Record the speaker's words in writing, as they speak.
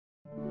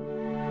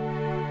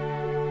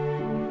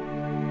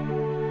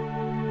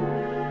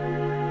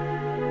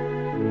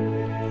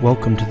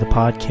Welcome to the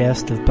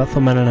podcast of Bethel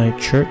Mennonite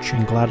Church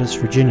in Gladys,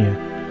 Virginia.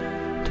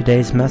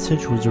 Today's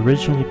message was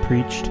originally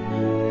preached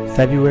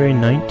February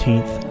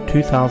 19th,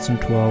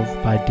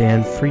 2012 by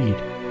Dan Freed,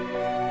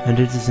 and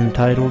it is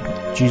entitled,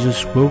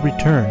 Jesus Will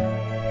Return,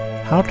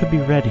 How to Be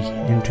Ready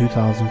in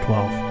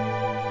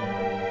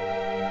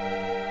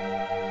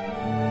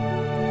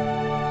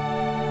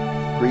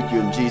 2012. Greet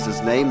you in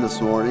Jesus' name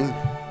this morning.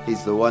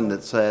 He's the one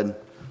that said,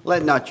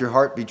 "Let not your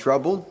heart be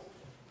troubled.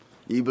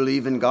 You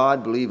believe in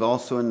God, believe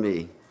also in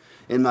me.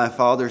 In my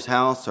Father's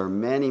house are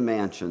many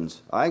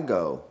mansions. I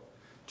go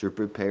to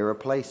prepare a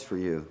place for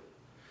you.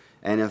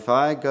 And if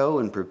I go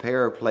and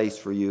prepare a place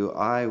for you,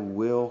 I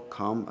will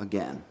come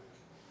again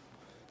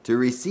to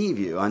receive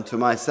you unto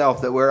myself,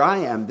 that where I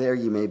am, there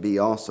you may be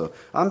also."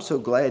 I'm so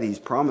glad he's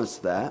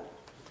promised that.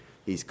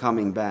 He's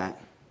coming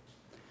back.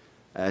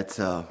 It's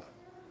a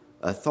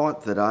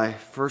thought that I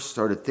first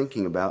started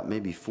thinking about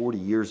maybe 40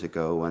 years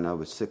ago when I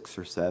was 6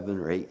 or 7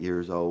 or 8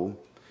 years old.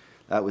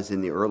 That was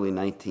in the early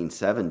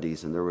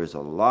 1970s, and there was a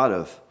lot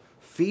of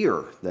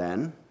fear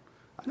then.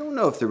 I don't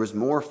know if there was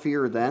more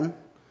fear then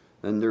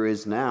than there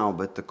is now,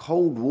 but the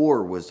Cold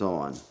War was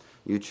on.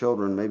 You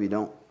children maybe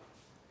don't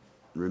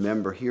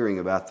remember hearing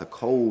about the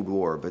Cold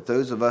War, but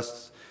those of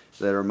us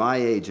that are my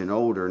age and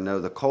older know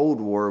the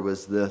Cold War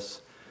was this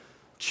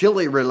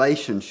chilly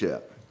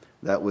relationship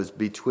that was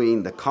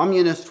between the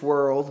communist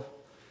world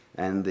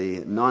and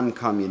the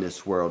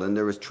non-communist world. And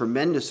there was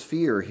tremendous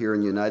fear here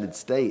in the United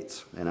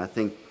States, and I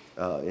think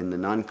in the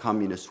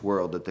non-communist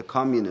world, that the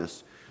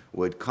communists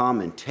would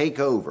come and take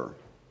over.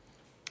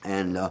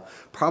 And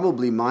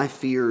probably my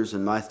fears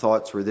and my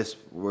thoughts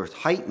were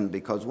heightened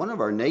because one of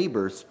our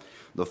neighbors,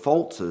 the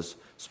Foltzes,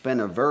 spent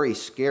a very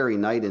scary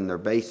night in their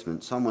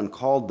basement. Someone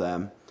called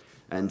them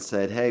and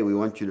said, "Hey, we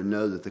want you to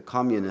know that the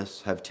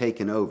communists have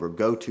taken over.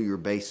 Go to your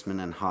basement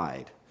and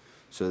hide."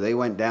 So they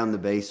went down the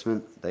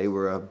basement. They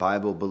were a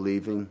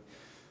Bible-believing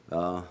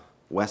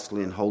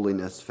Wesleyan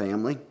holiness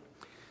family.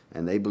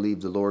 And they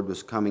believed the Lord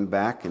was coming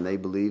back, and they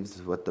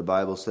believed what the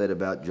Bible said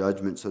about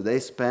judgment. So they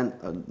spent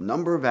a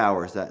number of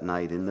hours that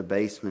night in the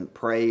basement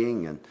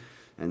praying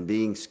and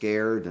being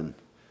scared.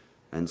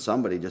 And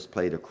somebody just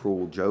played a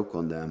cruel joke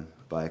on them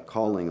by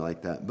calling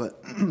like that. But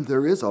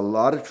there is a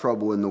lot of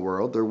trouble in the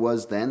world. There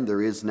was then,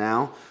 there is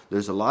now.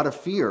 There's a lot of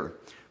fear.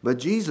 But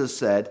Jesus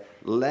said,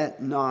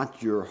 "Let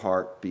not your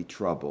heart be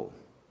troubled."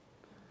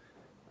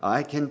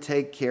 I can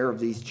take care of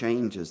these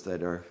changes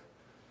that are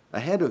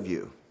ahead of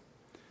you,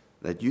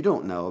 that you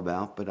don't know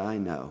about, but I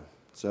know.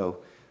 So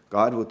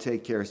God will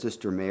take care of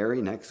Sister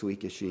Mary next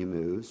week as she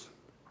moves.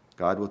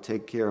 God will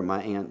take care of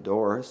my Aunt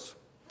Doris,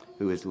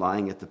 who is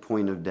lying at the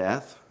point of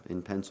death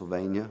in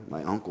Pennsylvania.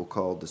 My uncle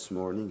called this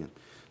morning and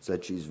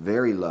said she's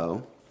very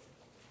low.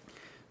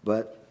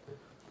 But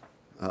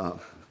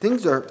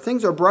things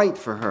are bright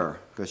for her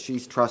because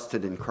she's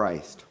trusted in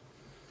Christ.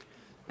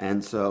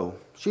 And so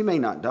she may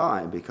not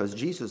die because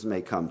Jesus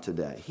may come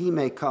today. He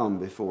may come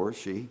before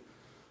she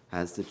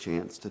has the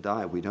chance to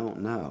die. We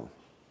don't know.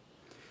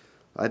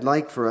 I'd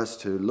like for us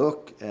to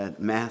look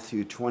at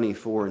Matthew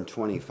 24 and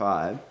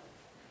 25,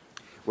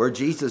 where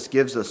Jesus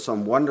gives us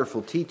some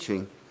wonderful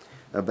teaching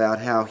about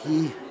how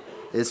he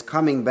is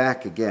coming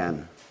back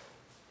again.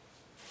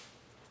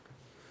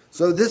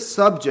 So this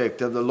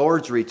subject of the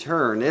Lord's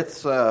return,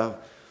 it's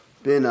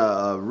been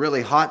a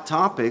really hot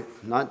topic,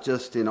 not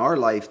just in our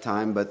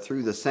lifetime, but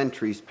through the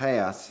centuries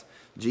past.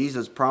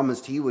 Jesus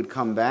promised he would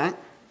come back,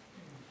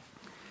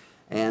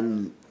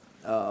 and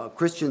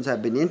Christians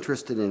have been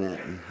interested in it.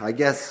 I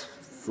guess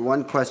the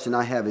one question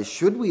I have is,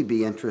 should we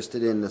be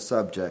interested in the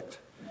subject?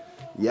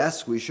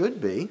 Yes, we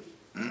should be.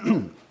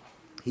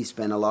 He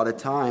spent a lot of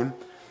time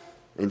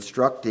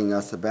instructing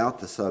us about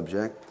the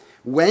subject.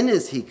 When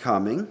is he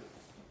coming?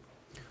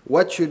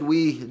 What should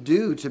we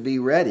do to be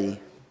ready?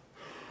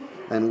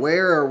 And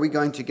where are we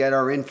going to get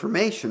our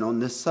information on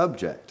this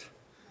subject?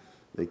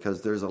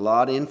 Because there's a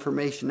lot of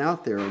information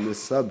out there on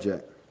this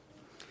subject.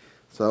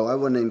 So I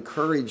want to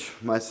encourage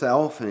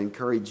myself and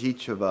encourage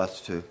each of us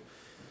to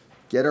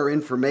get our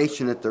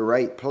information at the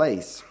right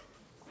place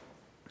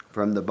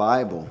from the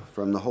Bible,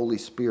 from the Holy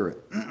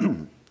Spirit.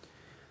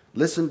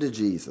 Listen to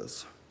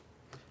Jesus,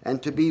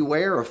 and to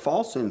beware of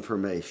false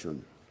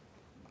information,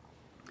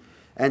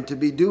 and to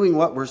be doing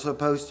what we're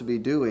supposed to be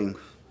doing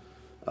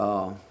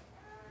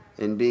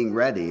in being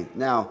ready.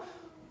 Now,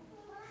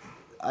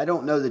 I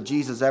don't know that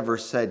Jesus ever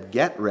said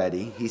get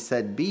ready. He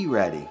said be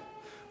ready.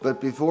 But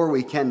before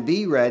we can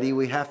be ready,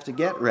 we have to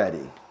get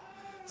ready.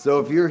 So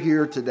if you're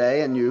here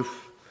today and you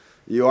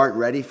aren't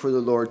ready for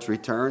the Lord's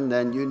return,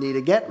 then you need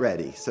to get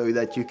ready so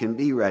that you can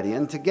be ready.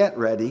 And to get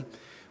ready,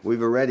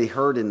 we've already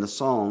heard in the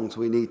songs,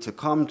 we need to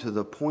come to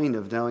the point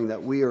of knowing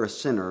that we are a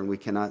sinner and we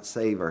cannot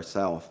save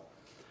ourselves.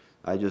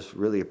 I just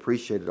really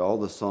appreciated all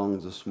the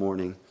songs this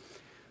morning.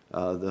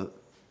 The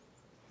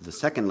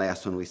second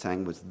last one we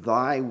sang was,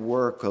 "Thy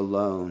work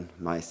alone,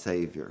 my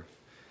Savior."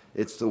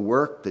 It's the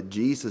work that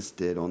Jesus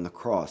did on the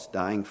cross,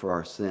 dying for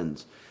our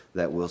sins,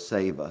 that will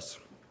save us.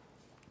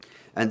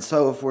 And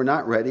so if we're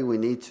not ready, we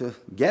need to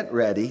get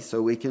ready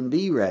so we can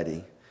be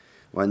ready.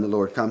 when the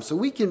Lord comes. So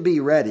we can be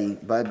ready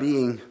by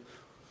being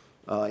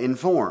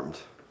informed,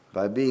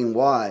 by being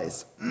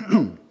wise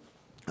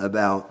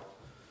about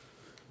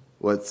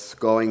what's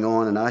going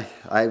on. And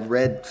I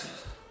read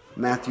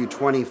Matthew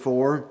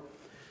 24,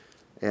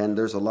 and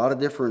there's a lot of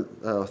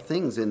different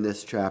things in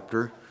this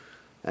chapter.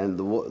 And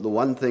the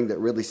one thing that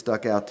really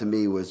stuck out to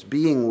me was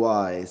being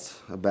wise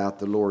about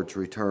the Lord's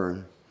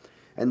return.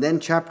 And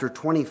then chapter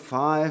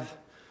 25,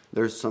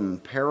 there's some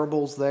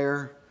parables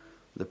there.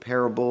 The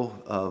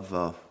parable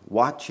of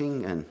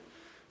watching and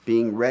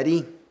being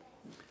ready.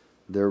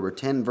 There were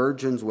 10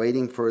 virgins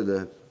waiting for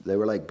they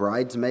were like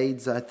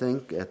bridesmaids, I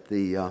think, at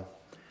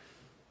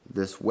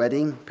this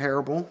wedding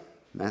parable,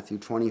 Matthew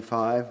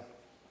 25,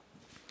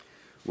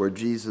 where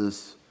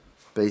Jesus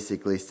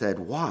basically said,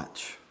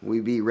 watch.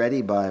 We be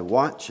ready by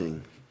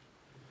watching.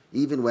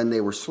 Even when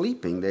they were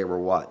sleeping, they were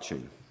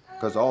watching,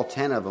 because all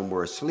 10 of them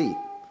were asleep.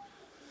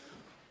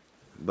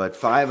 But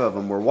 5 of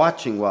them were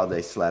watching while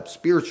they slept.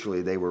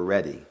 Spiritually, they were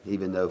ready,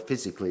 even though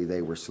physically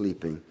they were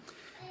sleeping.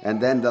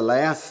 And then the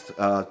last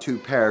 2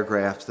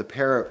 paragraphs,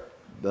 the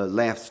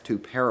last 2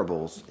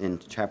 parables in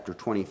chapter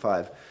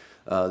 25,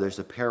 there's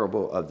a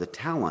parable of the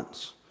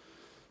talents,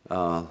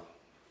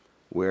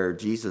 where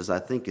Jesus, I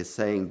think, is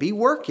saying, be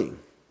working.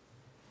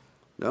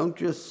 Don't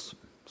just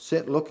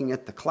sit looking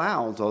at the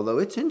clouds, although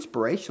it's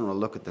inspirational to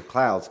look at the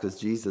clouds, because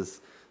Jesus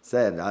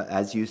said,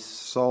 as you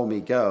saw me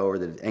go, or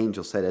the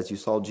angel said, as you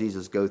saw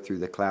Jesus go through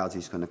the clouds,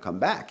 he's going to come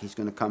back. He's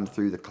going to come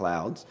through the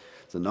clouds.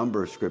 There's a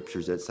number of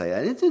scriptures that say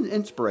that. It's an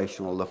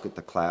inspirational look at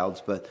the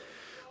clouds, but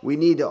we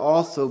need to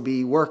also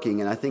be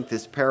working. And I think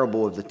this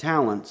parable of the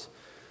talents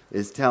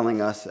is telling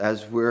us,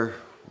 as we're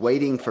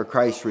waiting for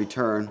Christ's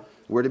return,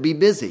 we're to be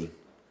busy.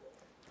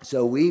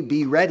 So we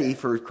be ready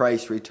for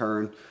Christ's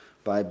return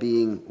by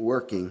being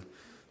working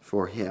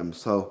for him.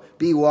 So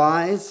be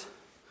wise,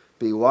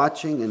 be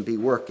watching, and be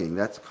working.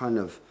 That's kind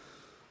of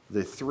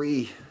the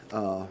 3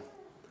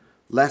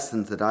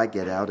 lessons that I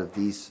get out of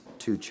these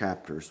 2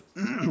 chapters.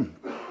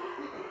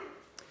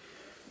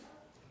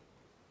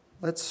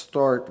 Let's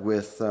start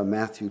with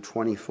Matthew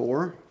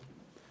 24.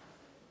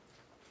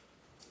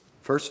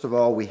 First of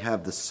all, we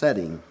have the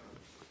setting.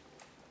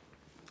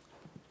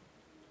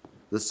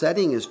 The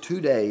setting is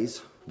 2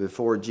 days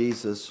before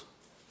Jesus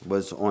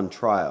was on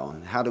trial.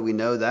 And how do we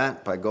know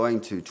that? By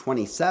going to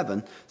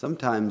 27.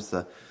 Sometimes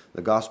the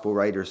gospel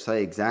writers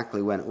say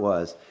exactly when it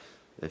was.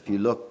 If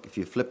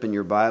you flip in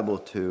your Bible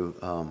to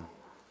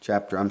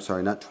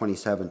not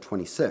 27,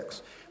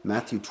 26.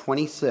 Matthew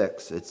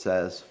 26, it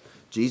says,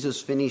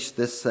 Jesus finished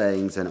this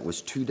sayings, and it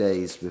was 2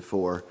 days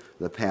before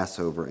the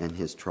Passover and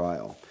his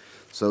trial.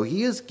 So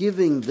he is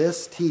giving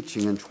this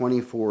teaching in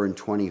 24 and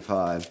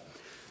 25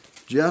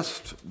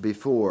 just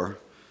before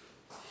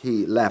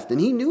he left. And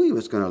he knew he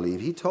was going to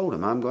leave. He told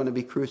him, I'm going to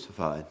be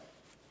crucified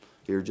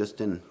here just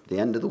in the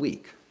end of the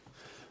week,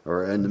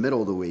 or in the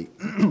middle of the week,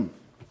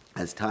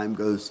 as time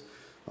goes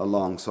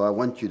along. So I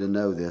want you to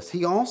know this.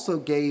 He also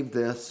gave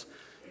this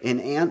in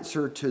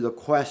answer to the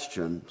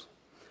questions,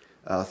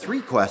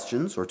 3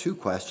 questions, or 2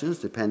 questions,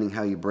 depending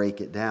how you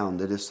break it down.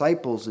 The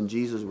disciples and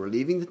Jesus were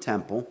leaving the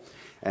temple,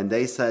 and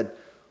they said,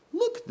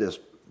 look at this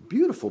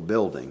beautiful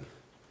building.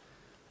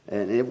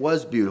 And it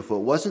was beautiful.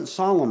 It wasn't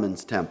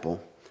Solomon's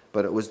temple,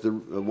 but it was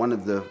one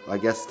of the,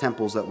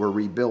 temples that were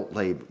rebuilt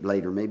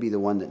later, maybe the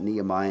one that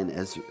Nehemiah and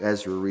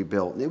Ezra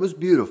rebuilt. And it was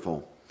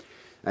beautiful,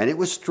 and it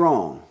was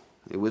strong.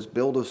 It was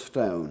built of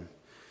stone.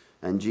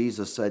 And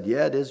Jesus said,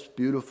 yeah, it is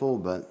beautiful,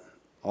 but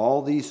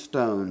all these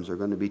stones are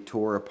going to be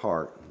tore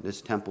apart.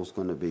 This temple's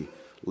going to be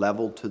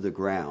leveled to the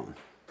ground.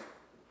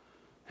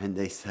 And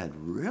they said,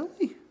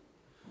 really?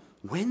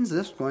 When's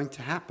this going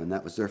to happen?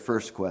 That was their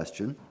first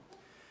question.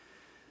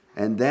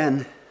 And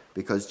then,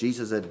 because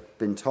Jesus had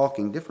been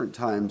talking different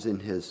times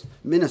in his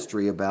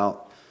ministry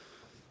about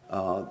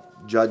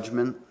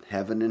judgment,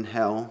 heaven and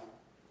hell,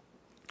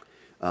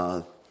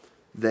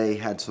 they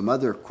had some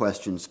other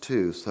questions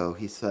too. So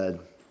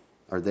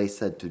they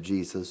said to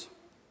Jesus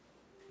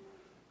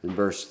in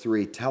verse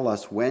 3, tell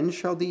us, when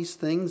shall these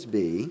things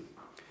be,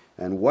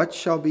 and what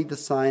shall be the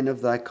sign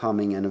of thy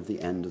coming and of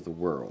the end of the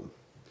world?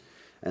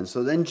 And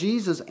so then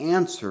Jesus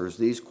answers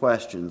these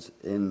questions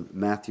in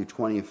Matthew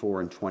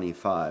 24 and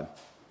 25.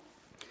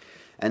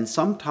 And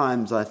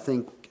sometimes I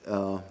think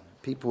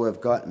people have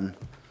gotten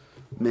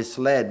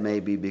misled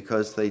maybe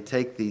because they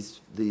take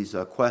these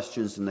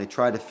questions and they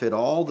try to fit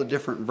all the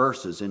different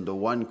verses into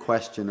one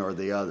question or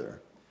the other.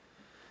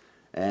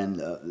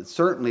 And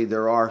certainly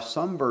there are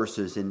some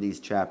verses in these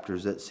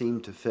chapters that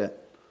seem to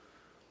fit,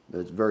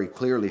 that very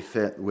clearly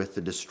fit with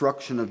the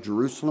destruction of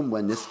Jerusalem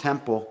when this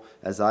temple,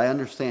 as I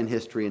understand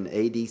history, in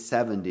AD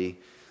 70,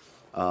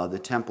 the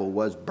temple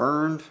was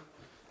burned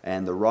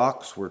and the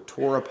rocks were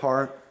tore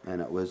apart and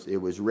it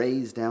was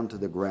razed down to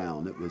the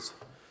ground.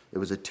 It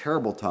was a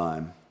terrible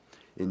time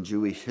in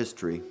Jewish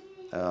history.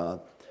 The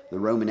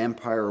Roman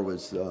Empire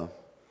was,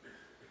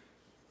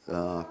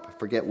 I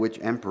forget which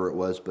emperor it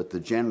was, but the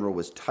general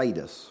was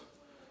Titus,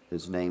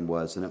 his name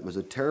was, and it was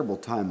a terrible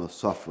time of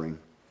suffering.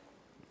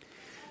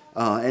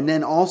 And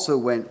then also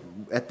when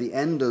at the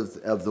end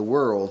of the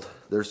world,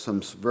 there's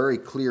some very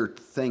clear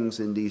things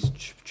in these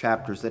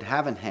chapters that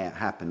haven't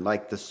happened.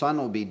 Like the sun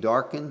will be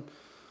darkened,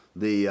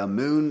 the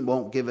moon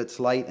won't give its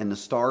light, and the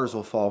stars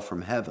will fall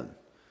from heaven.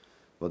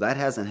 Well, that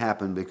hasn't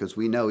happened because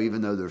we know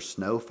even though there's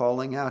snow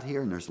falling out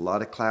here and there's a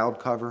lot of cloud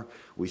cover,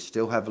 we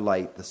still have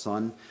light. The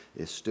sun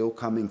is still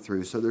coming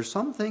through. So there's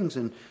some things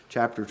in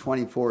chapter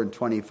 24 and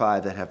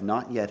 25 that have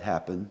not yet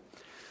happened.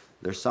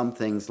 There's some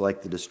things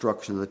like the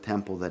destruction of the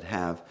temple that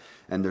have.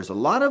 And there's a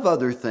lot of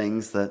other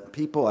things that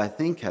people, I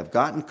think, have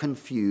gotten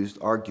confused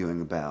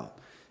arguing about.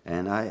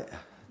 And I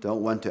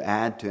don't want to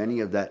add to any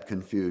of that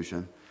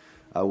confusion.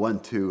 I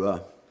want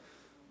to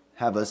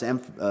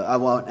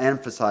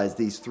emphasize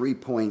these 3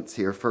 points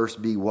here.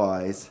 First, be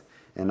wise.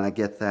 And I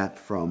get that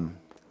from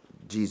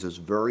Jesus'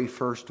 very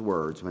first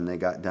words when they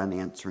got done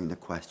answering the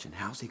question.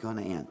 How's he going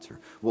to answer?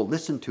 Well,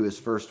 listen to his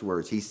first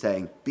words. He's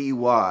saying, be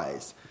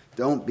wise.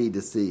 Don't be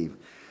deceived.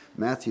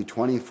 Matthew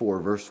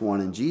 24, verse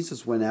 1, and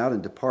Jesus went out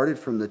and departed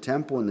from the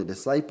temple, and the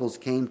disciples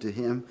came to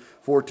him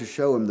for to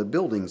show him the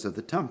buildings of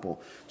the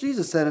temple.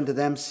 Jesus said unto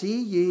them,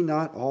 see ye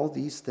not all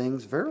these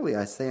things? Verily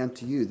I say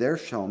unto you, there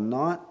shall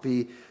not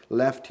be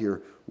left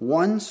here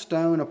one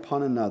stone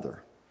upon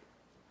another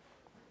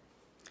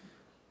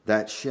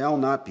that shall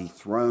not be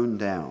thrown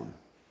down.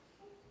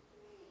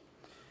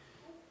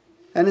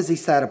 And as he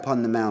sat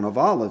upon the Mount of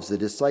Olives, the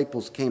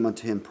disciples came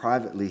unto him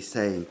privately,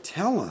 saying,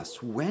 tell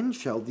us, when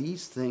shall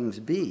these things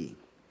be?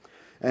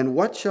 And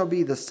what shall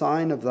be the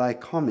sign of thy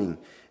coming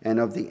and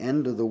of the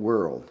end of the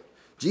world?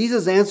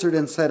 Jesus answered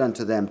and said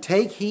unto them,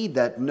 take heed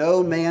that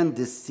no man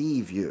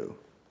deceive you.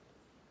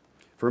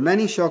 For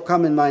many shall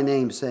come in my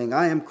name, saying,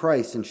 I am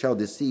Christ, and shall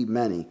deceive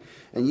many.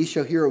 And ye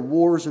shall hear of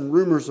wars and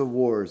rumors of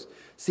wars.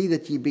 See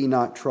that ye be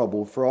not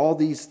troubled, for all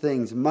these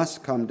things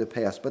must come to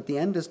pass, but the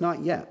end is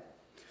not yet.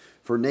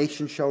 For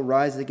nation shall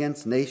rise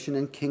against nation,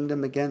 and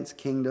kingdom against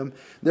kingdom.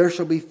 There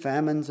shall be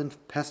famines and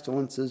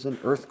pestilences and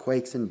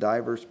earthquakes in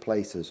divers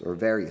places, or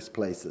various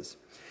places.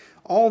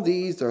 All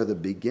these are the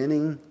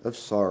beginning of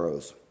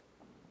sorrows.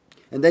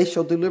 And they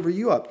shall deliver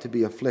you up to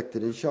be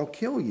afflicted, and shall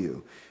kill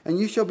you. And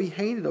you shall be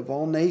hated of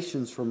all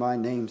nations for my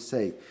name's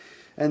sake.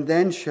 And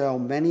then shall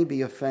many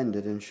be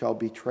offended, and shall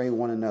betray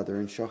one another,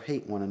 and shall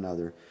hate one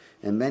another.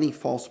 And many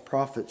false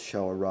prophets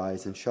shall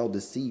arise, and shall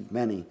deceive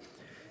many.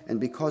 And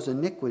because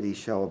iniquity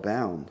shall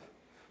abound,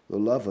 the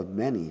love of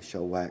many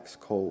shall wax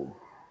cold.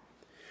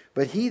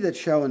 But he that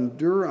shall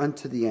endure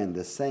unto the end,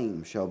 the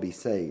same shall be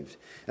saved.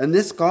 And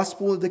this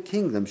gospel of the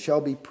kingdom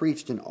shall be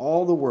preached in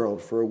all the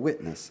world for a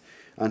witness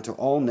unto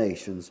all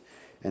nations,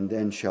 and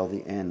then shall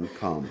the end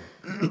come.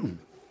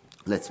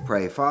 Let's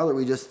pray. Father,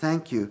 we just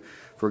thank you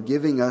for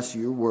giving us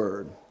your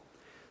word.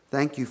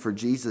 Thank you for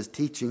Jesus'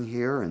 teaching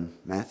here in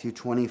Matthew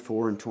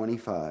 24 and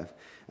 25.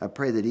 I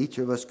pray that each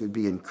of us could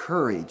be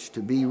encouraged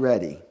to be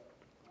ready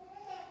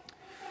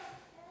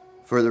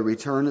for the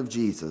return of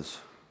Jesus.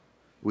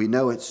 We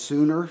know it's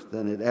sooner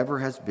than it ever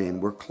has been.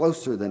 We're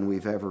closer than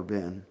we've ever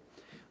been.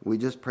 We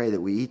just pray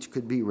that we each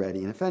could be ready.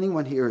 And if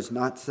anyone here is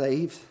not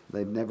saved,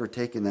 they've never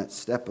taken that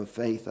step of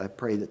faith, I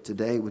pray that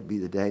today would be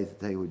the day that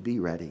they would be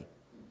ready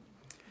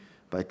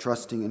by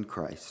trusting in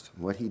Christ,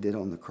 what he did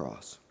on the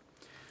cross.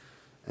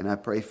 And I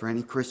pray for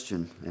any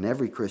Christian and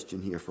every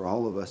Christian here, for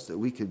all of us, that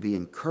we could be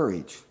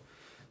encouraged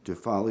to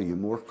follow you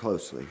more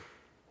closely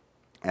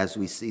as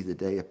we see the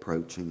day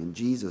approaching. In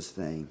Jesus'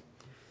 name,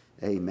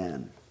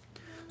 amen.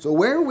 So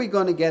where are we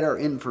going to get our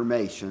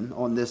information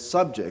on this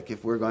subject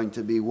if we're going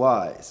to be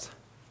wise?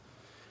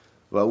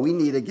 Well, we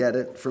need to get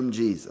it from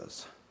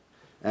Jesus.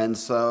 And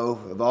so,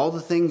 of all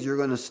the things you're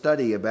going to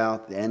study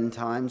about the end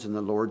times and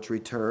the Lord's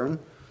return,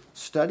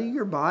 study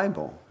your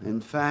Bible.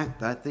 In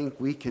fact, I think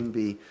we can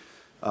be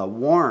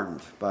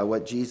warned by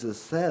what Jesus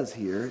says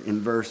here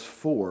in verse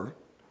 4.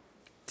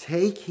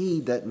 Take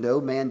heed that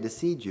no man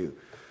deceive you.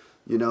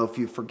 You know, if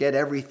you forget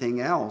everything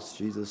else,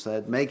 Jesus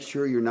said, make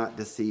sure you're not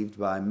deceived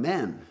by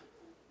men.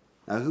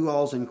 Now, who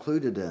all's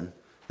included in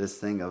this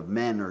thing of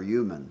men or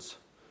humans?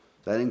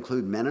 Does that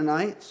include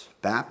Mennonites,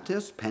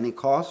 Baptists,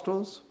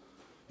 Pentecostals?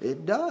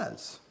 It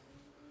does.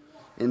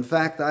 In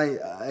fact,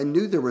 I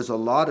knew there was a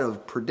lot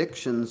of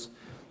predictions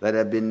that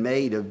have been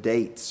made of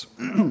dates.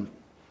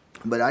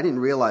 But I didn't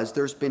realize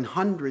there's been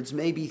hundreds,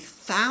 maybe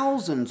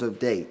thousands of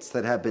dates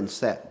that have been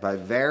set by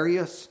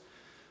various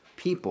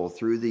people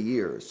through the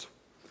years.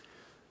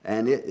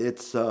 And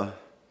it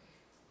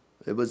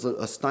was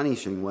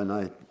astonishing when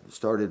I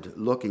started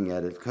looking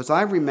at it. Because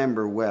I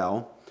remember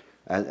well,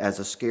 as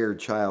a scared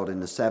child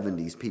in the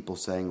 70s, people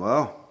saying,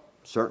 well,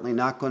 certainly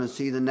not going to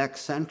see the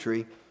next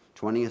century.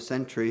 20th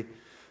century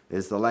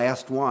is the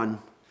last one.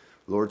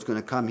 Lord's going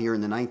to come here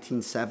in the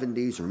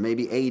 1970s or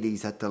maybe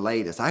 80s at the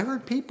latest. I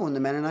heard people in the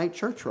Mennonite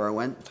church where I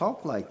went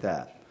talk like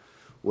that.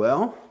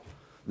 Well,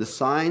 the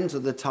signs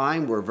of the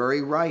time were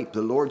very ripe.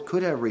 The Lord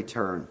could have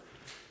returned.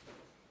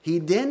 He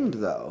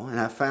didn't, though, and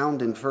I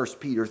found in 1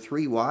 Peter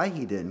 3 why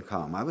he didn't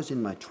come. I was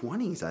in my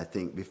 20s, I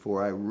think,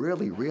 before I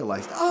really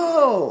realized,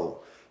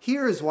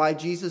 here's why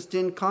Jesus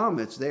didn't come.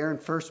 It's there in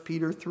 1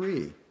 Peter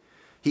 3.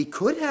 He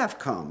could have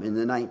come in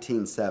the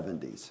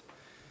 1970s.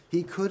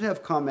 He could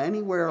have come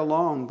anywhere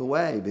along the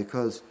way,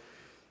 because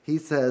he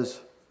says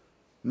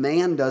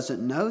man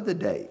doesn't know the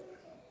date.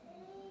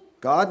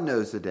 God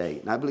knows the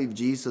date. And I believe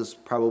Jesus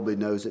probably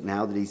knows it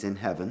now that he's in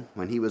heaven.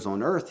 When he was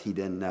on earth, he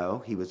didn't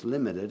know. He was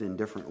limited in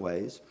different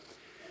ways.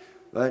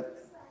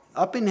 But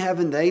up in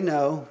heaven, they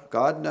know.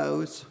 God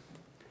knows.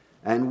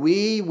 And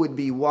we would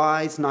be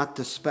wise not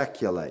to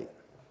speculate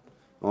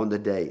on the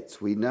dates.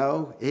 We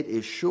know it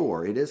is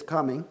sure. It is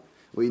coming.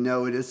 We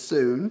know it is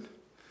soon.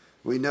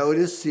 We know it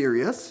is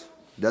serious.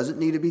 It doesn't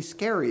need to be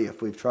scary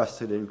if we've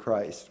trusted in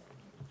Christ.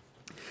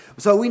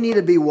 So we need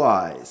to be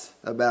wise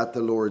about the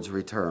Lord's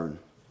return.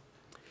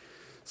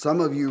 Some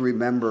of you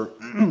remember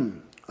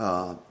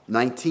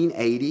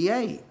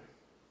 1988,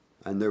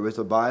 and there was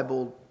a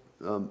Bible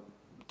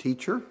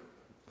teacher,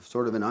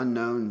 sort of an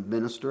unknown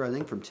minister, I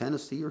think from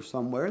Tennessee or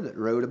somewhere, that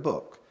wrote a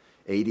book,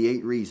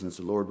 88 Reasons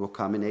the Lord Will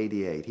Come in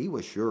 88. He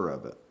was sure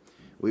of it.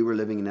 We were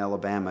living in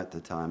Alabama at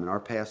the time, and our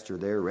pastor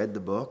there read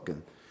the book,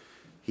 and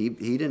he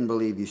didn't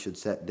believe you should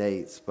set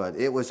dates, but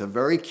it was a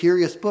very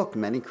curious book.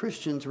 Many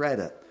Christians read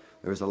it.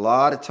 There was a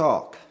lot of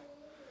talk.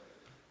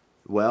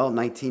 Well,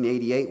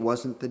 1988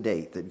 wasn't the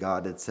date that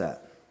God had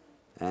set.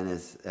 And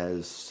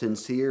as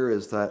sincere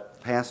as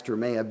that pastor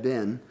may have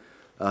been,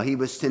 he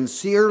was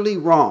sincerely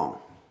wrong.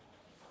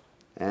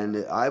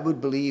 And I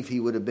would believe he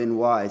would have been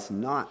wise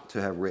not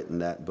to have written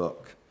that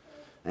book,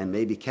 and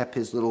maybe kept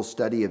his little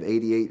study of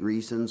 88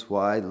 reasons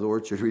why the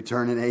Lord should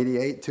return in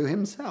 88 to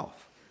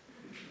himself.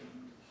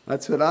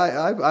 That's what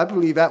I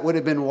believe that would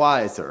have been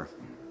wiser.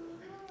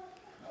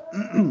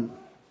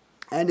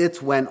 And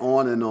it's went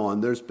on and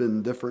on. There's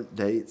been different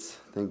dates.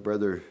 I think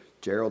Brother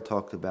Gerald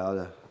talked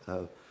about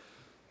a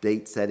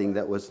date setting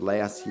that was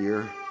last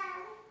year.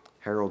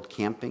 Harold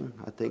Camping,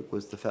 I think,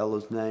 was the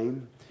fellow's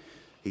name.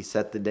 He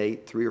set the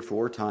date 3 or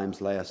 4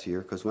 times last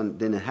year, because when it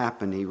didn't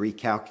happen, he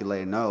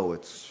recalculated, no,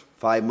 it's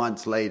 5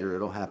 months later,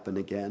 it'll happen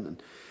again.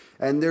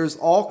 And there's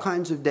all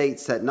kinds of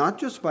dates set, not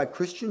just by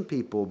Christian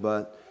people,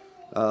 but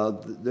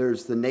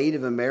there's the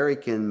Native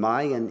American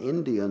Mayan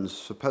Indians.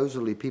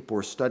 Supposedly people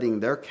are studying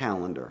their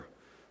calendar.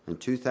 And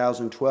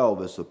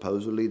 2012 is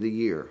supposedly the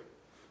year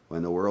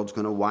when the world's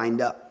going to wind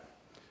up.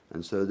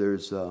 And so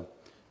there's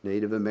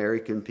Native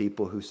American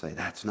people who say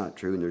that's not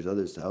true, and there's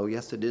others who say, oh,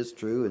 yes, it is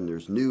true. And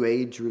there's New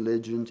Age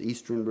religions,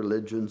 Eastern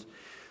religions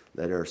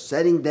that are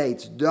setting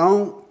dates.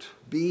 Don't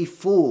be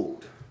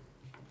fooled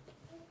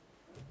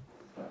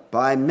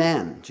by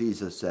men,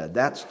 Jesus said.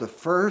 That's the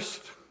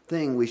first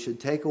thing we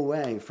should take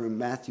away from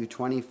Matthew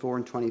 24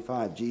 and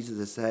 25. Jesus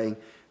is saying,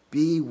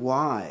 be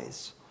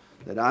wise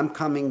that I'm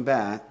coming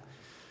back,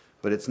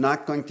 but it's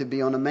not going to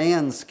be on a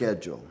man's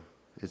schedule.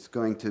 It's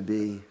going to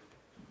be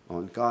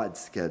on God's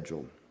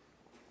schedule.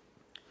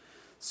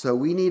 So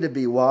we need to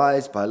be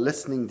wise by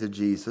listening to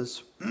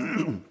Jesus.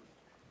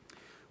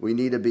 We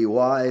need to be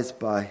wise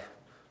by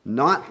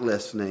not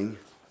listening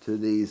to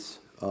these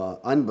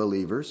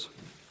unbelievers.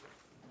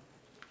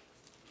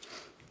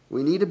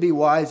 We need to be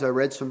wise. I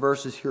read some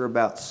verses here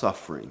about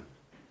suffering.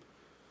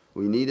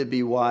 We need to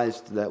be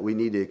wise that we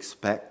need to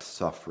expect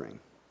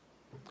suffering.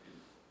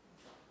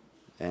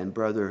 And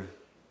Brother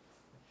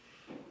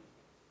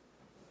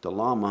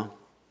Dalama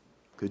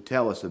could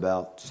tell us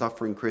about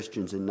suffering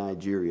Christians in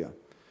Nigeria.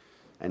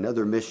 And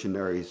other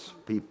missionaries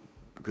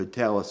could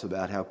tell us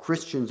about how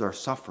Christians are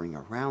suffering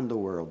around the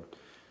world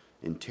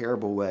in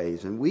terrible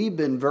ways. And we've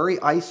been very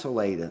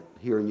isolated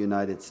here in the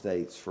United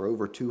States for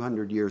over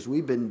 200 years.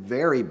 We've been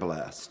very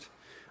blessed.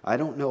 I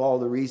don't know all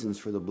the reasons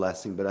for the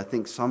blessing, but I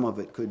think some of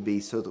it could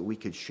be so that we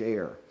could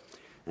share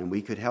and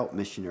we could help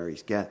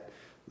missionaries get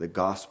the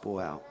gospel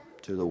out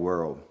to the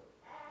world.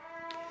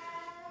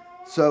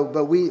 So,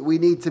 but we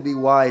need to be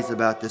wise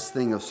about this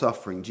thing of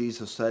suffering.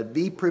 Jesus said,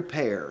 be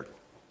prepared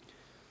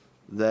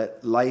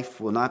that life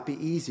will not be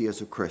easy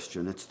as a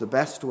Christian. It's the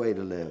best way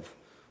to live,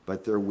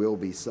 but there will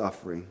be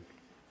suffering.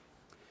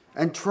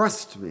 And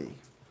trust me.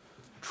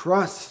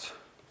 Trust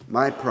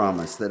my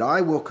promise that I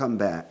will come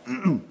back.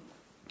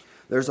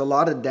 There's a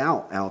lot of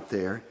doubt out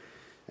there,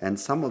 and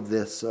some of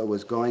this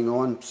was going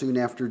on soon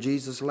after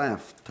Jesus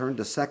left. Turn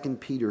to 2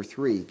 Peter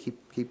 3.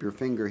 Keep your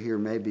finger here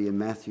maybe in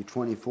Matthew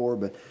 24,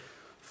 but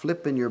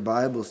flip in your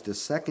Bibles to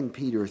 2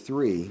 Peter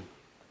 3.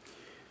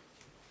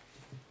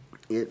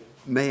 It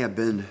may have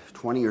been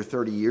 20 or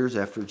 30 years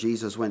after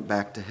Jesus went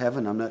back to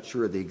heaven. I'm not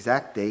sure of the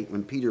exact date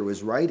when Peter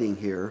was writing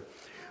here,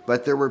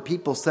 but there were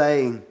people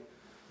saying,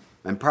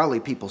 and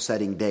probably people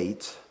setting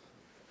dates,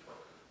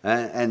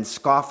 and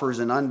scoffers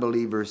and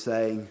unbelievers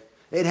saying,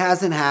 it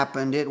hasn't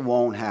happened, it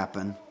won't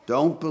happen,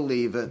 don't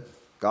believe it,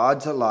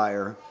 God's a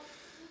liar.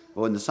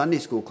 Well, in the Sunday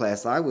school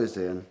class I was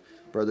in,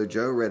 Brother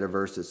Joe read a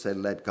verse that said,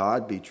 let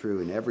God be true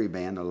and every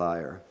man a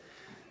liar.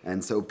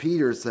 And so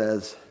Peter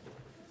says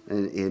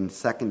in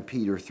 2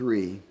 Peter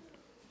 3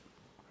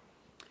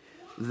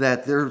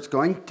 that there's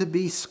going to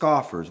be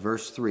scoffers,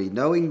 verse 3,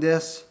 knowing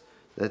this,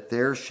 that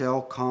there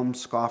shall come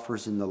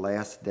scoffers in the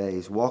last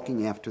days,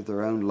 walking after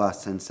their own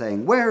lusts and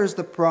saying, where is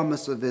the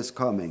promise of his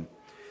coming?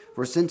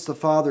 For since the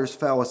fathers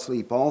fell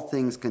asleep, all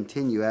things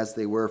continue as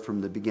they were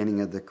from the beginning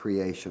of the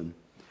creation.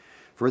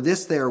 For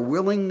this they are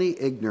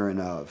willingly ignorant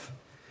of,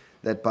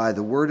 that by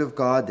the word of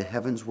God the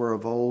heavens were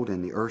of old,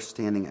 and the earth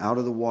standing out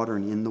of the water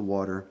and in the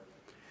water,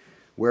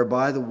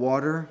 whereby the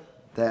water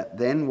that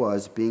then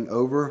was, being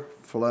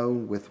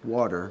overflown with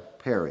water,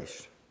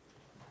 perished.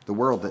 The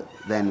world that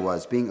then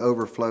was, being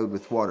overflowed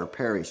with water,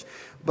 perished.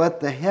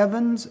 But the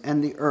heavens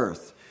and the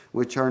earth,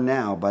 which are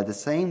now by the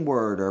same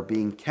word, are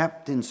being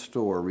kept in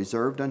store,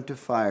 reserved unto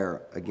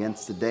fire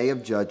against the day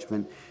of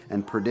judgment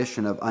and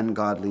perdition of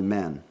ungodly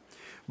men.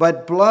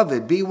 But,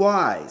 beloved, be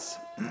wise.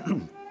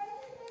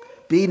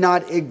 Be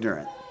not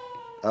ignorant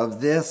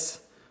of this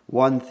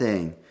one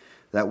thing,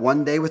 that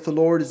one day with the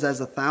Lord is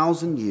as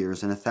 1,000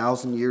 years, and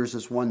 1,000 years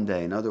is one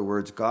day. In other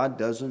words, God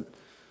doesn't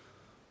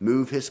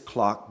move his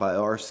clock by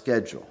our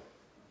schedule.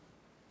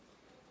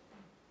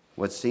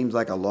 What seems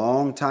like a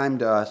long time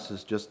to us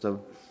is just a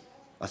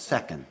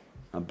second,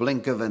 a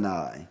blink of an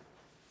eye.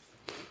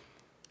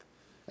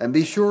 And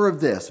be sure of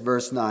this,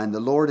 verse 9,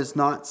 the Lord is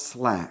not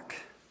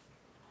slack.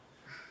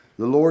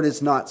 The Lord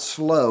is not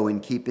slow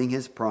in keeping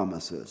his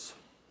promises.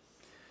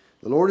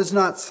 The Lord is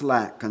not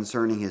slack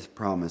concerning his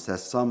promise,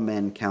 as some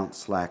men count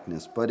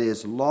slackness, but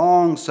is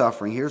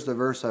long-suffering. Here's the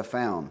verse I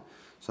found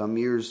some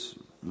years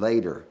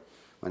later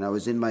when I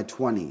was in my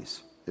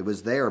 20s. It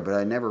was there, but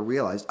I never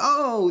realized,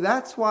 oh,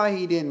 that's why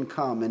he didn't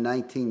come in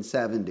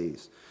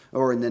 1970s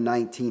or in the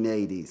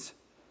 1980s.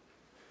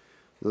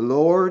 The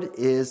Lord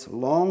is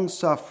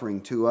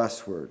long-suffering to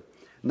usward,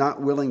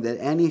 not willing that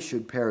any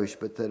should perish,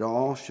 but that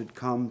all should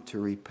come to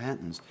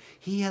repentance.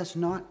 He has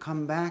not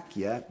come back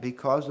yet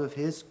because of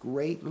his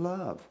great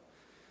love.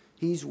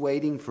 He's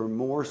waiting for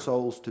more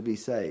souls to be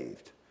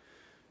saved.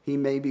 He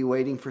may be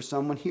waiting for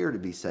someone here to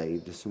be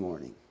saved this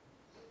morning.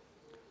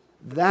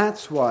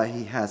 That's why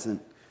he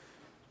hasn't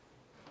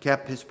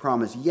kept his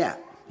promise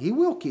yet. He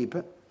will keep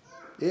it.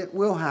 It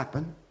will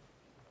happen.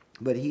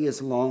 But he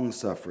is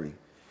long-suffering.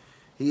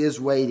 He is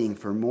waiting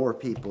for more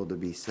people to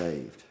be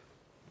saved.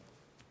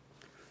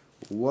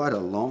 What a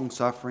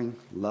long-suffering,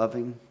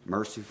 loving,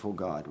 merciful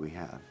God we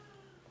have.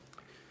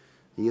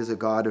 He is a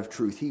God of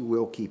truth. He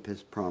will keep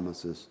his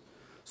promises.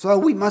 So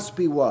we must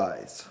be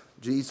wise.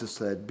 Jesus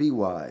said, be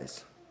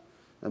wise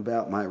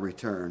about my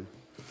return.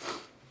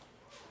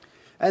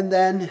 And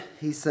then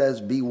he says,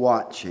 be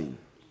watching.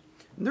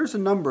 And there's a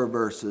number of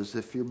verses,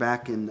 if you're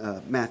back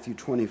in Matthew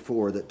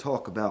 24, that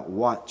talk about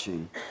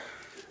watching.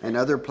 And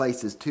other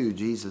places too,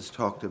 Jesus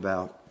talked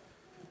about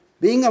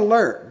being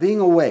alert, being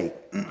awake.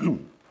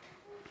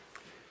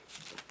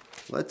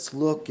 Let's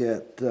look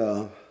at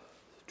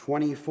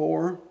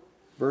 24,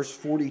 verse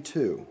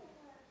 42.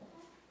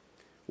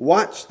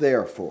 Watch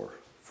therefore,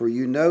 for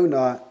you know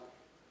not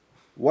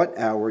what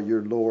hour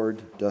your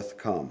Lord doth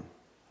come.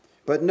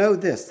 But know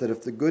this, that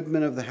if the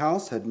goodman of the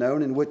house had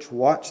known in which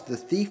watch the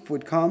thief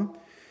would come,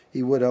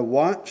 he would have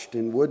watched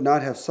and would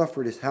not have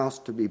suffered his house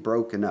to be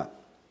broken up.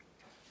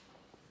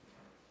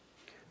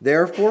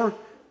 Therefore,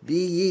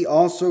 be ye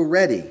also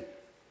ready,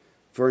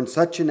 for in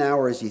such an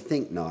hour as ye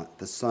think not,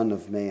 the Son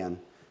of Man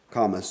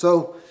cometh.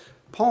 So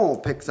Paul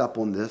picks up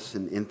on this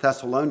in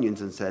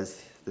Thessalonians and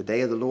says, the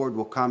day of the Lord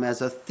will come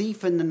as a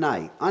thief in the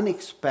night,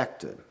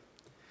 unexpected.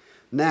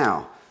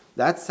 Now,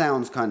 that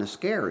sounds kind of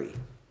scary.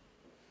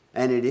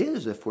 And it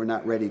is if we're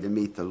not ready to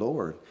meet the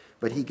Lord.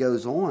 But he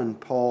goes on,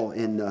 Paul,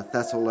 in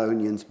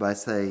Thessalonians by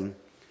saying,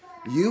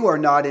 you are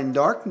not in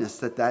darkness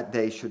that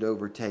day should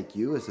overtake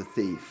you as a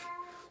thief.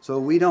 So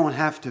we don't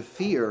have to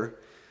fear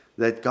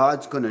that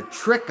God's going to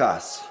trick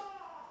us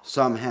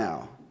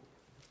somehow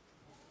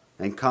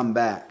and come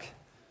back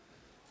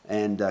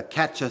and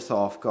catch us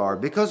off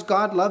guard. Because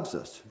God loves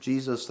us.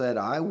 Jesus said,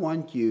 I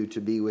want you to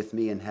be with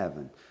me in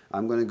heaven.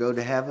 I'm going to go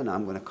to heaven.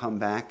 I'm going to come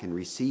back and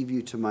receive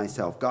you to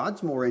myself.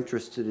 God's more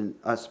interested in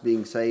us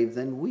being saved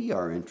than we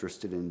are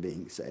interested in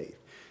being saved.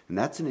 And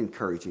that's an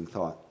encouraging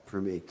thought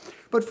for me.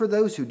 But for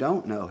those who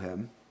don't know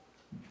him,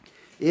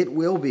 it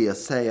will be a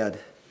sad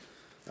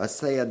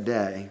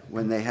day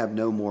when they have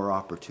no more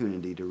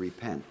opportunity to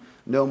repent,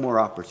 no more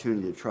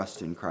opportunity to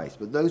trust in Christ.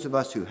 But those of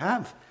us who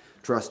have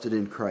trusted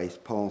in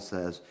Christ, Paul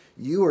says,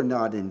 you are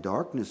not in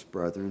darkness,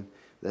 brethren,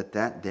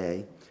 that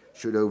day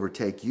should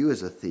overtake you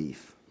as a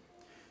thief.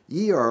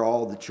 Ye are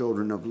all the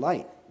children of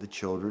light, the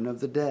children of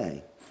the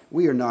day.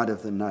 We are not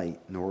of the night,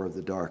 nor of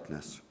the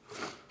darkness.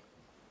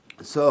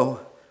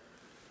 So,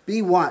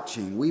 be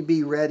watching. We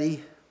be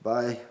ready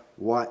by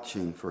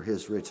watching for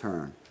his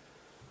return.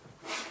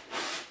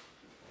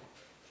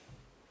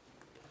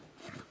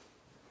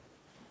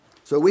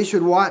 So we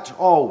should watch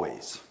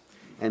always.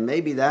 And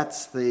maybe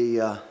that's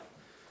the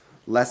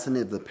lesson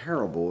of the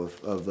parable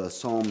of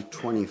Psalm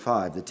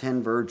 25, the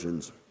 10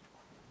 virgins.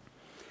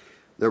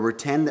 There were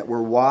 10 that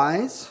were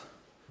wise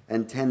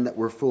and 10 that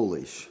were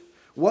foolish.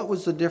 What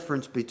was the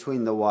difference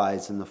between the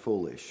wise and the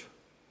foolish?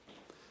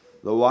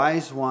 The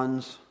wise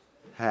ones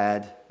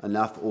had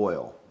enough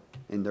oil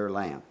in their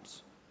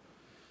lamps.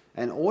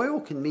 And oil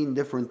can mean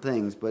different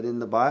things, but in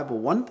the Bible,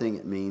 one thing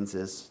it means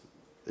is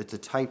it's a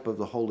type of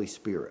the Holy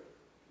Spirit.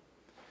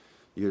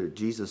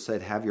 Jesus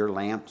said, have your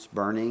lamps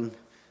burning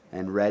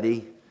and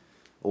ready.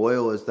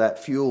 Oil is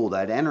that fuel,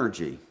 that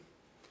energy.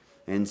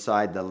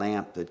 inside the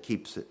lamp that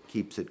keeps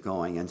it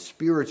going. And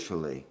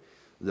spiritually,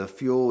 the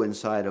fuel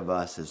inside of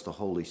us is the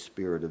Holy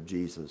Spirit of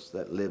Jesus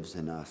that lives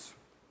in us.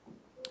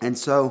 And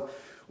so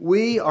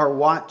we are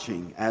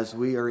watching as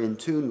we are in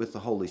tune with the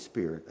Holy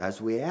Spirit,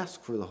 as we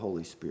ask for the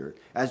Holy Spirit,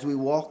 as we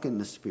walk in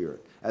the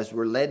Spirit, as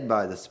we're led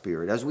by the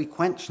Spirit, as we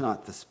quench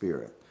not the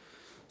Spirit.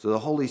 So the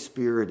Holy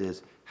Spirit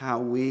is how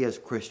we as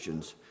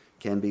Christians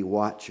can be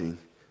watching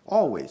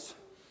always.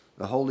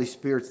 The Holy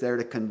Spirit's there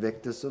to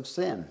convict us of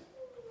sin.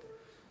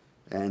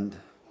 And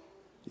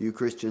you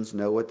Christians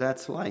know what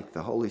that's like.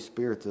 The Holy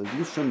Spirit says,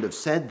 you shouldn't have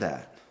said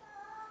that.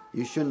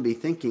 You shouldn't be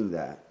thinking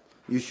that.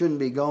 You shouldn't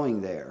be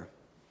going there.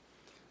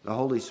 The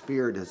Holy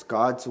Spirit is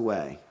God's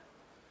way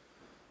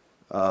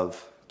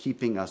of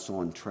keeping us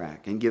on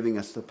track and giving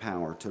us the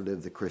power to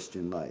live the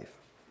Christian life.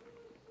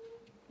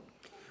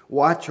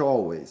 Watch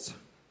always.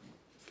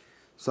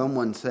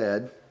 Someone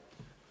said,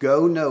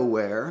 go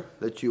nowhere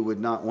that you would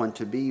not want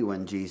to be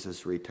when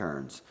Jesus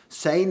returns.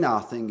 Say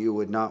nothing you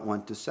would not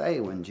want to say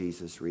when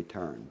Jesus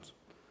returns.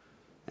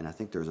 And I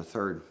think there's a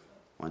third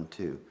one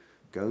too.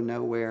 Go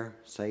nowhere,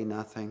 say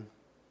nothing,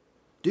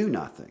 do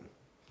nothing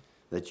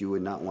that you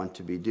would not want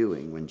to be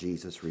doing when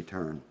Jesus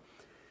returns.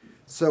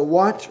 So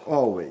watch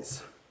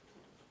always.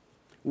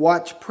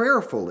 Watch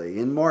prayerfully.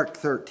 In Mark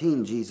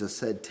 13, Jesus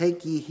said,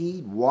 take ye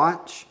heed,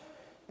 watch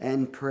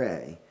and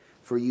pray,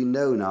 for you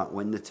know not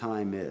when the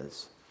time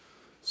is.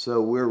 So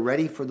we're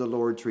ready for the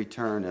Lord's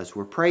return as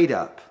we're prayed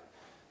up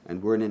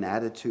and we're in an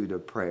attitude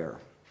of prayer.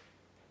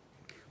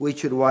 We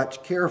should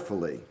watch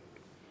carefully.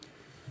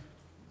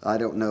 I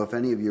don't know if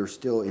any of you are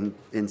still in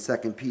 2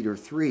 Peter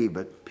 3,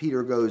 but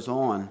Peter goes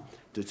on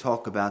to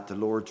talk about the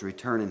Lord's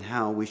return and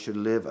how we should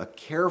live a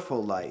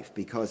careful life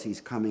because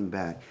he's coming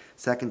back.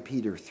 2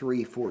 Peter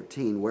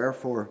 3:14,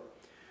 wherefore,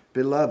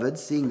 beloved,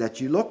 seeing that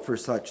you look for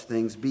such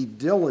things, be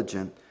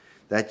diligent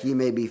that ye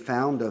may be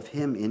found of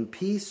him in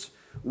peace,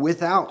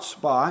 without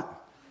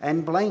spot,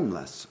 and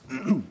blameless.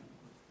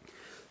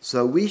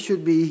 So we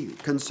should be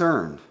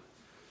concerned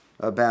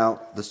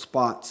about the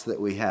spots that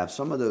we have.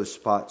 Some of those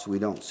spots we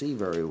don't see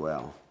very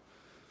well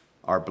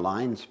are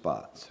blind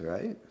spots,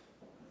 right?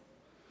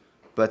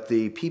 But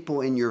the people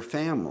in your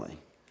family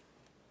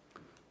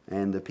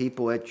and the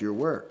people at your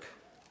work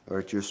or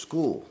at your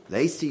school,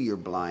 they see your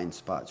blind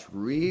spots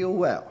real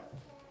well.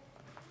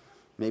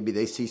 Maybe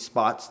they see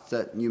spots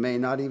that you may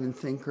not even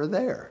think are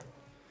there.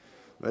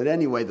 But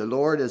anyway, the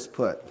Lord has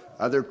put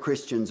other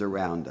Christians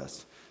around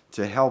us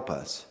to help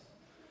us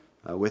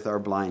with our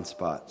blind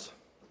spots.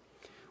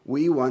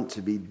 We want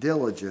to be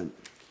diligent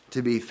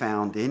to be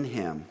found in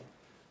him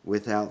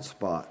without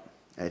spot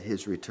at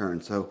his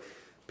return. So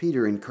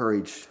Peter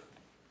encourages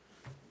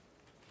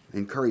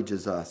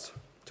us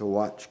to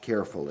watch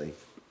carefully.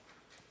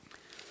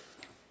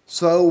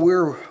 So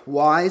we're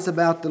wise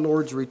about the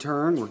Lord's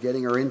return. We're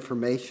getting our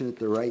information at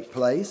the right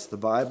place, the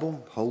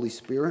Bible, Holy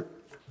Spirit.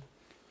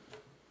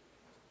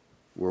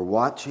 We're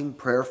watching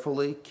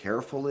prayerfully,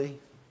 carefully.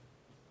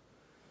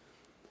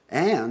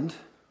 And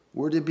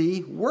we're to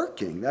be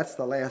working. That's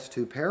the last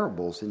two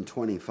parables in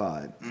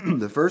 25.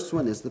 The first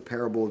one is the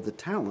parable of the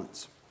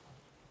talents,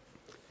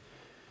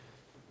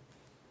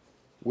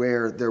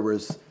 where there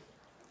was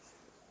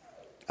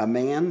a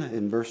man,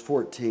 in verse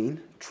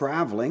 14,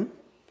 traveling,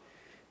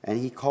 and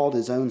he called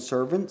his own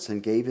servants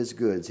and gave his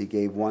goods. He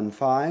gave one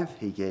 5,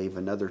 he gave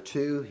another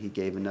 2, he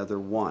gave another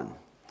 1.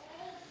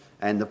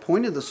 And the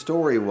point of the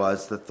story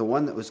was that the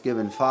one that was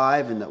given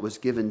 5 and that was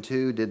given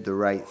 2 did the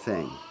right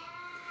thing.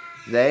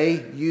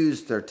 They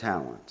used their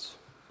talents.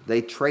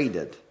 They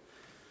traded.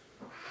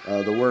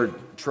 The word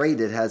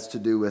traded has to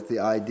do with the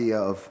idea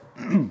of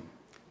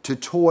to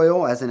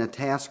toil as in a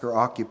task or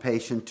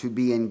occupation, to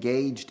be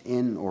engaged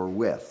in or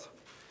with.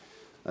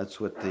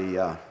 That's what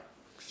the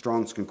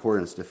Strong's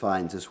Concordance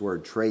defines this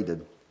word,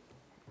 traded.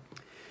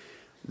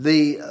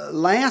 The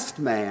last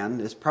man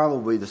is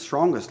probably the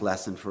strongest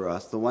lesson for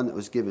us, the one that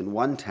was given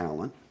 1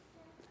 talent.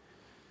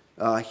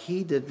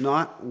 He did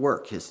not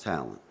work his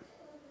talent.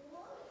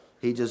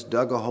 He just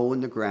dug a hole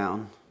in the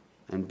ground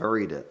and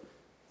buried it.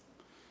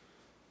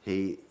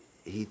 He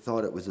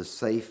thought it was a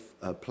safe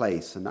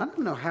place. And I don't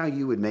know how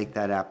you would make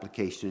that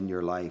application in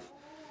your life.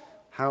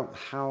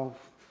 How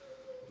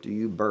do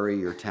you bury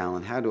your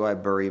talent? How do I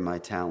bury my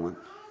talent?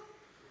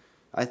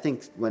 I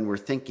think when we're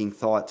thinking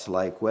thoughts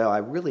like, well, I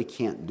really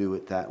can't do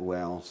it that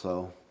well,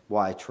 so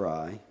why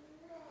try?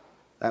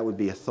 That would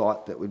be a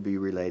thought that would be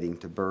relating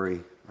to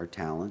bury our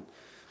talent.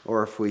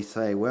 Or if we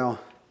say, well,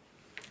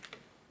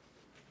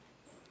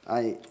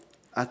 I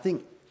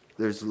think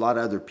there's a lot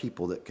of other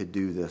people that could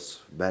do this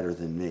better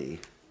than me.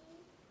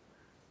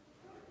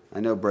 I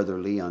know Brother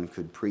Leon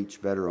could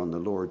preach better on the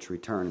Lord's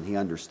return, and he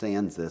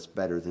understands this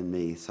better than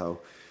me,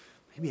 so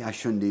maybe I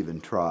shouldn't even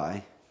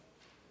try.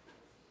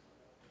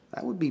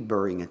 That would be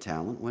burying a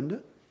talent, wouldn't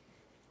it?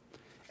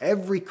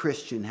 Every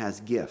Christian has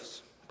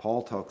gifts.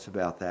 Paul talks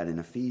about that in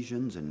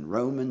Ephesians and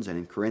Romans and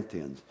in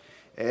Corinthians.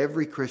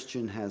 Every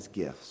Christian has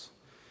gifts,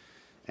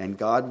 and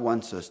God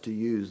wants us to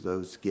use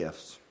those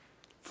gifts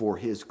for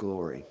his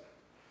glory.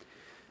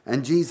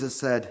 And Jesus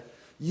said,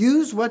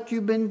 use what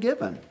you've been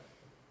given.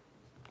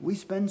 We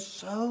spend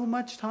so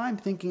much time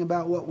thinking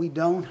about what we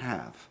don't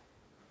have,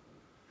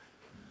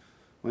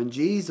 when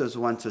Jesus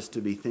wants us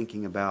to be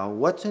thinking about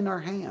what's in our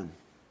hand.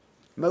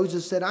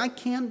 Moses said, I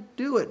can't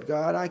do it,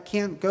 God. I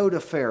can't go to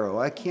Pharaoh.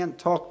 I can't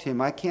talk to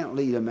him. I can't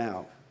lead him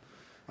out.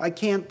 I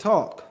can't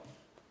talk.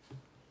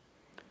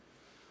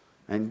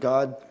 And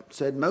God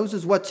said,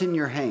 Moses, what's in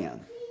your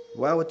hand?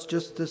 Well, it's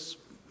just this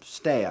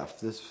staff,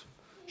 this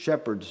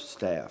shepherd's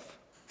staff.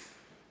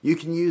 You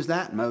can use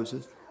that,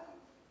 Moses.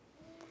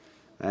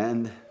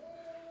 And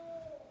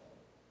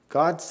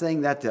God's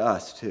saying that to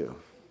us too.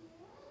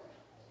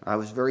 I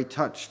was very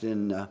touched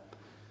in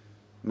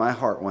my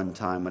heart one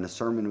time when a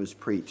sermon was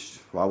preached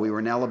while we were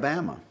in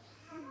Alabama,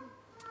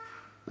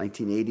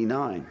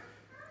 1989.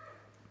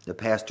 The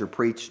pastor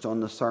preached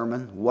on the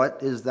sermon, what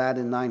is that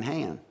in thine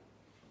hand?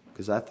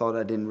 Because I thought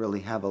I didn't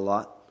really have a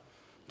lot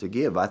to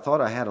give. I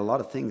thought I had a lot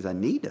of things I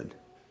needed,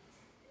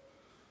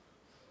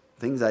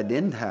 things I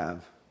didn't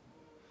have.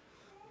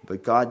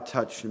 But God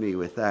touched me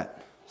with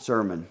that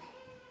sermon.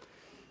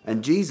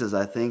 And Jesus,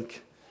 I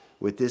think,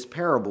 with this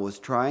parable is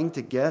trying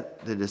to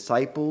get the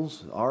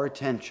disciples, our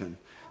attention,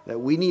 that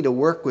we need to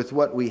work with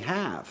what we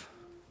have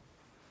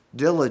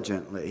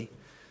diligently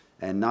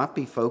and not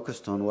be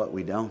focused on what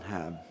we don't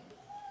have.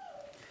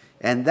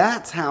 And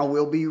that's how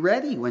we'll be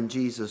ready when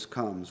Jesus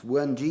comes.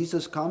 When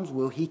Jesus comes,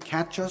 will he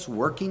catch us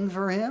working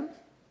for him?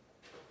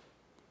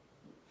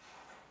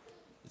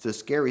 It's a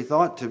scary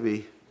thought to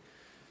be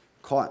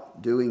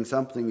caught doing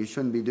something you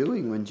shouldn't be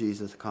doing when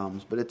Jesus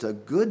comes. But it's a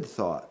good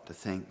thought to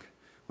think,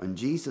 when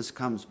Jesus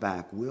comes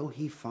back, will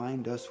he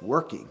find us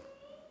working,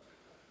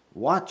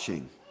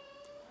 watching,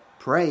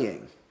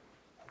 praying?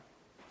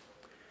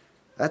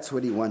 That's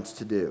what he wants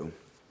to do.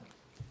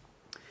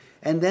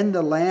 And then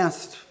the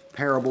last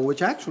parable,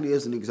 which actually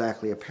isn't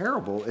exactly a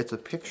parable, it's a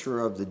picture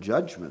of the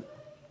judgment.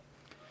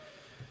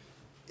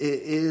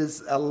 It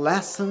is a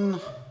lesson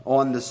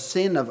on the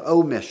sin of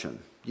omission.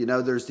 You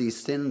know, there's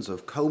these sins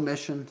of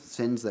commission,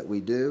 sins that we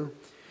do.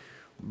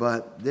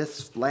 But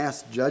this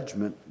last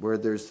judgment, where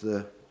there's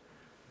the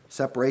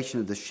separation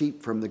of the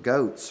sheep from the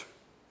goats,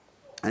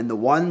 and the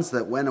ones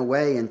that went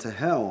away into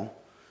hell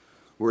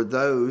were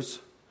those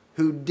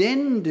who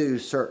didn't do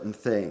certain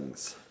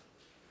things.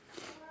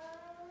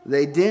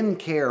 They didn't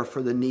care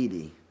for the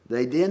needy.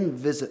 They didn't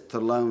visit the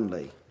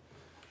lonely,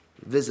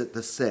 visit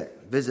the sick,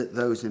 visit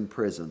those in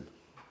prison.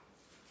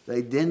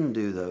 They didn't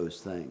do those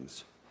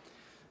things.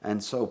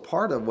 And so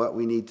part of what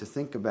we need to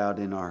think about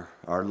in our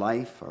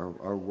life,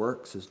 our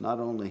works, is not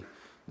only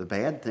the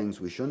bad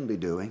things we shouldn't be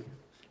doing,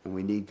 and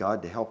we need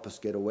God to help us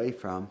get away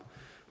from,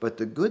 but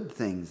the good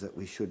things that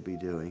we should be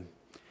doing.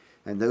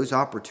 And those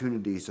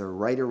opportunities are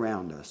right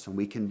around us. And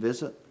we can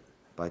visit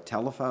by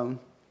telephone.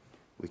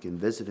 We can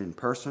visit in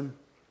person.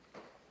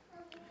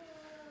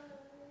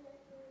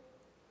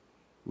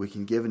 We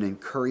can give an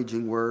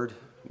encouraging word.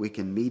 We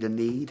can meet a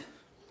need.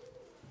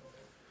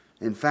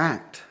 In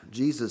fact,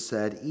 Jesus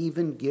said,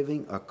 even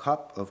giving a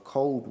cup of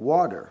cold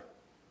water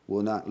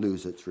will not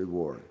lose its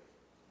reward.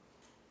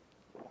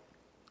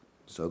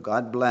 So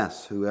God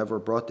bless whoever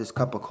brought this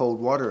cup of cold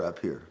water up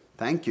here.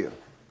 Thank you.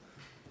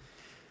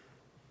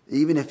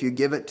 Even if you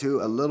give it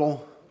to a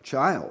little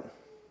child.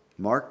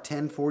 Mark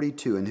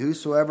 10:42, and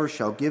whosoever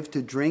shall give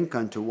to drink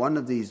unto one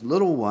of these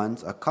little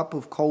ones a cup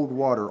of cold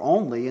water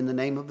only in the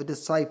name of a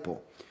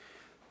disciple,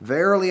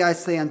 verily I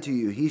say unto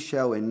you, he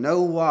shall in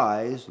no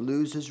wise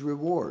lose his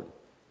reward.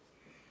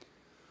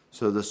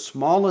 So the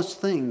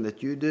smallest thing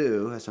that you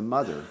do as a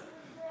mother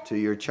to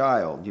your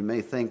child, you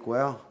may think,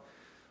 well,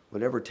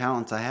 whatever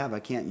talents I have, I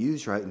can't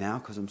use right now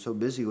because I'm so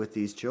busy with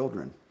these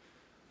children.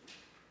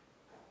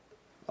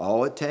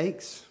 All it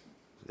takes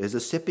is a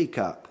sippy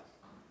cup,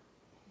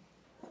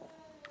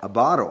 a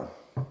bottle,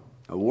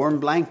 a warm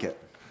blanket,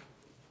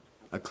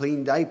 a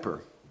clean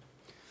diaper,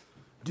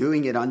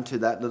 doing it unto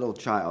that little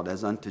child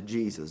as unto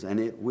Jesus, and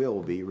it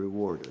will be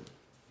rewarded.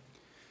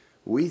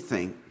 We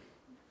think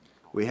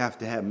we have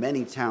to have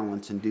many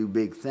talents and do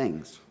big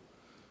things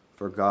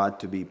for God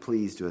to be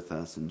pleased with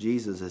us, and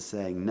Jesus is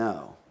saying,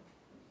 no.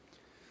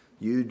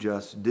 You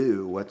just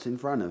do what's in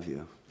front of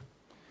you.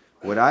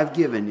 What I've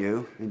given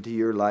you into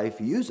your life,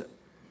 use it.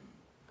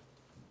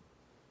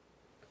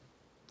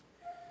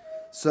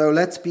 So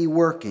let's be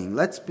working.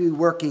 Let's be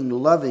working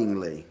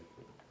lovingly.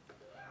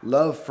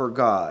 Love for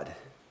God.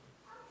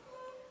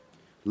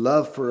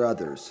 Love for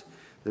others.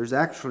 There's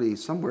actually,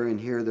 somewhere in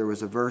here, there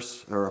was a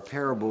verse or a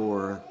parable,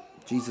 or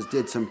Jesus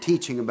did some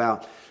teaching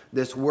about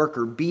this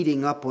worker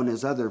beating up on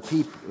his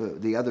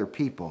the other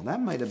people.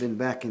 That might have been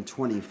back in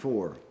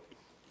 24.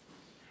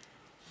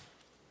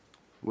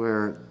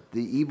 Where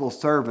the evil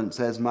servant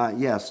says,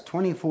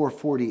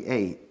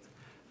 24:48,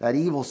 that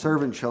evil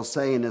servant shall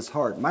say in his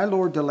heart, my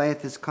Lord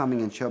delayeth his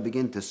coming, and shall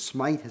begin to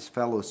smite his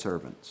fellow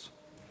servants.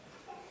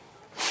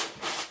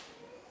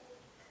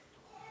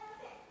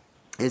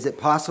 Is it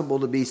possible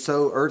to be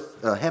so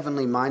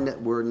heavenly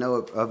minded we're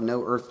of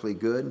no earthly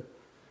good?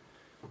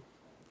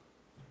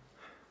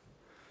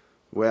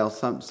 Well,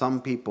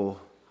 some people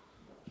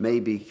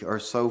maybe are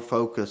so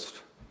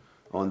focused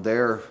on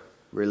their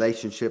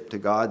relationship to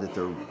God that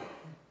they're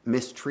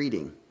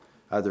mistreating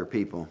other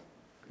people.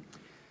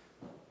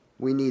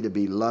 We need to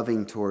be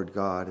loving toward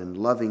God and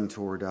loving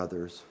toward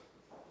others.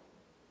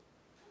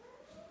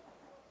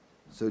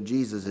 So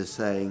Jesus is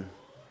saying,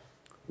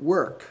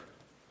 work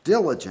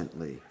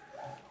diligently,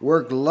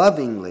 work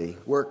lovingly,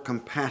 work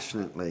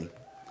compassionately,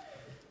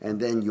 and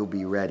then you'll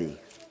be ready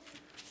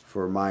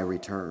for my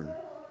return.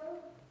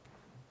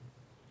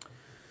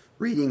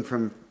 Reading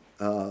from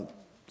 2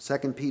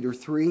 Peter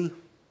 3,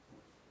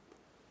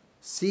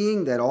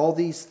 seeing that all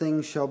these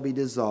things shall be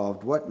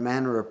dissolved, what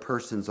manner of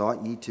persons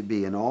ought ye to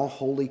be in all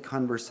holy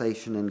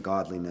conversation and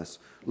godliness,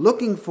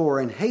 looking for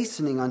and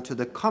hastening unto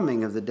the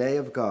coming of the day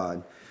of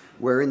God,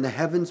 wherein the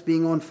heavens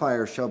being on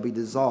fire shall be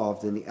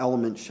dissolved, and the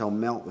elements shall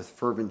melt with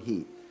fervent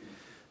heat.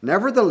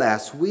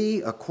 Nevertheless,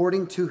 we,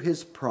 according to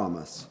his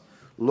promise,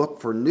 look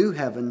for new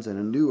heavens and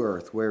a new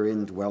earth,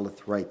 wherein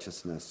dwelleth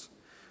righteousness.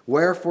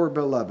 Wherefore,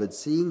 beloved,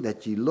 seeing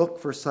that ye look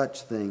for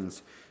such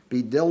things,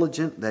 be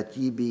diligent that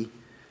ye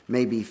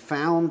may be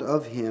found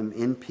of him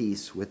in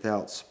peace,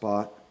 without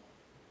spot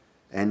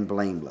and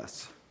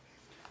blameless.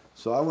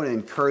 So I want to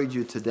encourage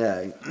you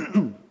today,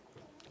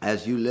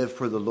 as you live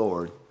for the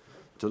Lord,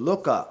 to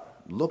look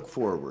up, look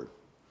forward,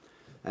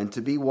 and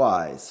to be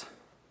wise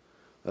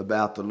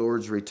about the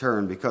Lord's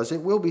return, because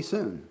it will be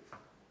soon.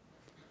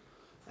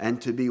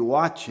 And to be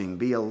watching,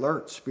 be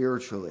alert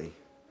spiritually,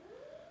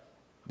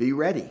 be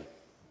ready,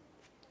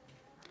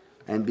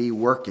 and be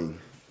working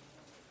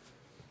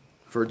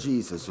for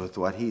Jesus with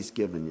what he's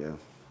given you.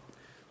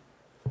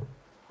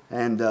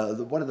 And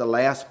one of the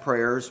last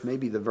prayers,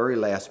 maybe the very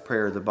last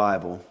prayer of the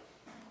Bible,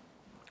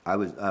 I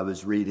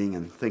was reading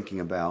and thinking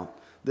about.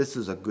 This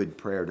is a good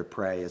prayer to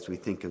pray as we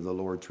think of the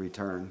Lord's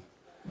return.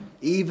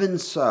 Even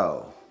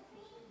so,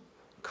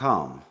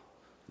 come,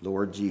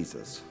 Lord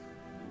Jesus.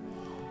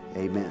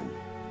 Amen.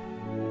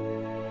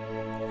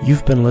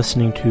 You've been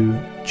listening to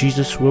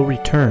Jesus Will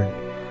Return,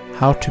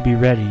 How to Be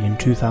Ready in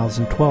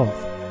 2012,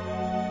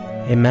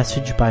 a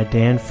message by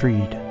Dan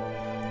Fried.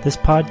 This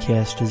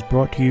podcast is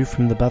brought to you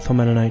from the Bethel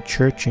Mennonite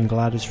Church in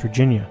Gladys,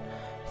 Virginia.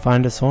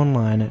 Find us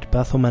online at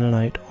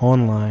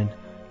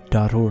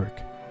bethelmennoniteonline.org.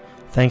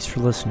 Thanks for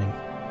listening.